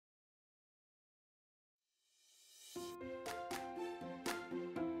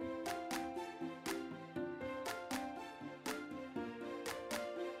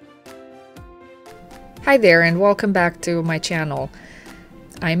Hi there and welcome back to my channel.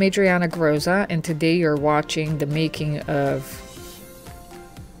 I'm Adriana Groza and today you're watching the making of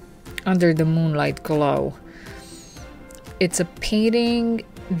Under the Moonlight Glow. It's a painting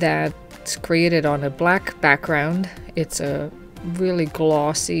that's created on a black background. It's a really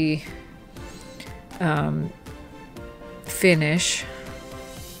glossy finish,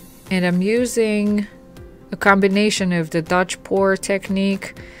 and I'm using a combination of the Dutch pour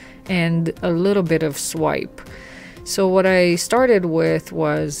technique and a little bit of swipe. So what I started with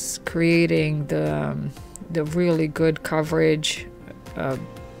was creating the really good coverage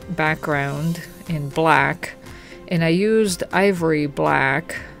background in black, and I used ivory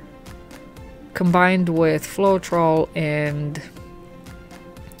black combined with Floral and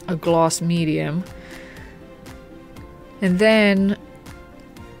a gloss medium, and then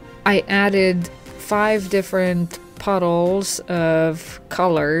I added 5 different puddles of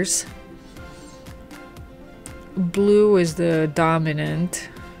colors. Blue is the dominant.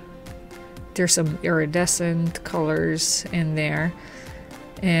 There's some iridescent colors in there,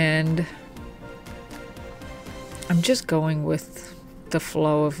 and I'm just going with the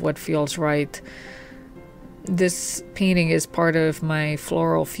flow of what feels right. This painting is part of my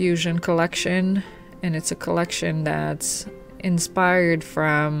Floral Fusion collection, and it's a collection that's inspired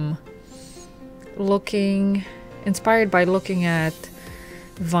by looking at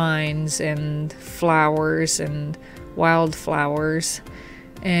vines and flowers and wildflowers,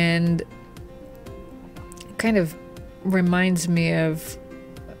 and kind of reminds me of,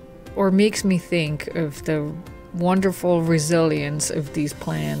 or makes me think of, the wonderful resilience of these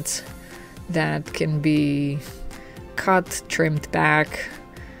plants that can be cut, trimmed back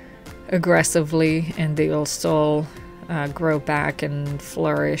aggressively, and they'll still grow back and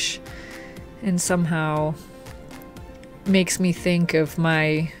flourish. And somehow makes me think of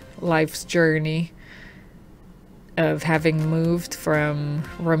my life's journey of having moved from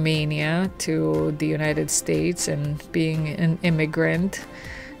Romania to the United States and being an immigrant,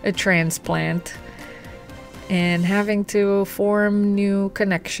 a transplant, and having to form new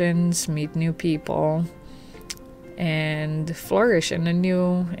connections, meet new people, and flourish in a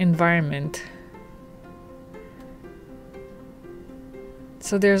new environment.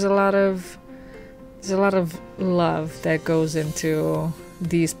 So there's a lot of love that goes into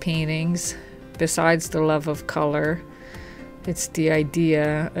these paintings. Besides the love of color, it's the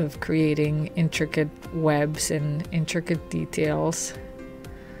idea of creating intricate webs and intricate details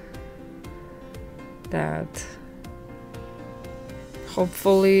that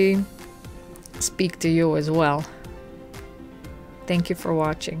hopefully speak to you as well. Thank you for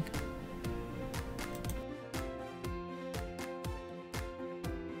watching.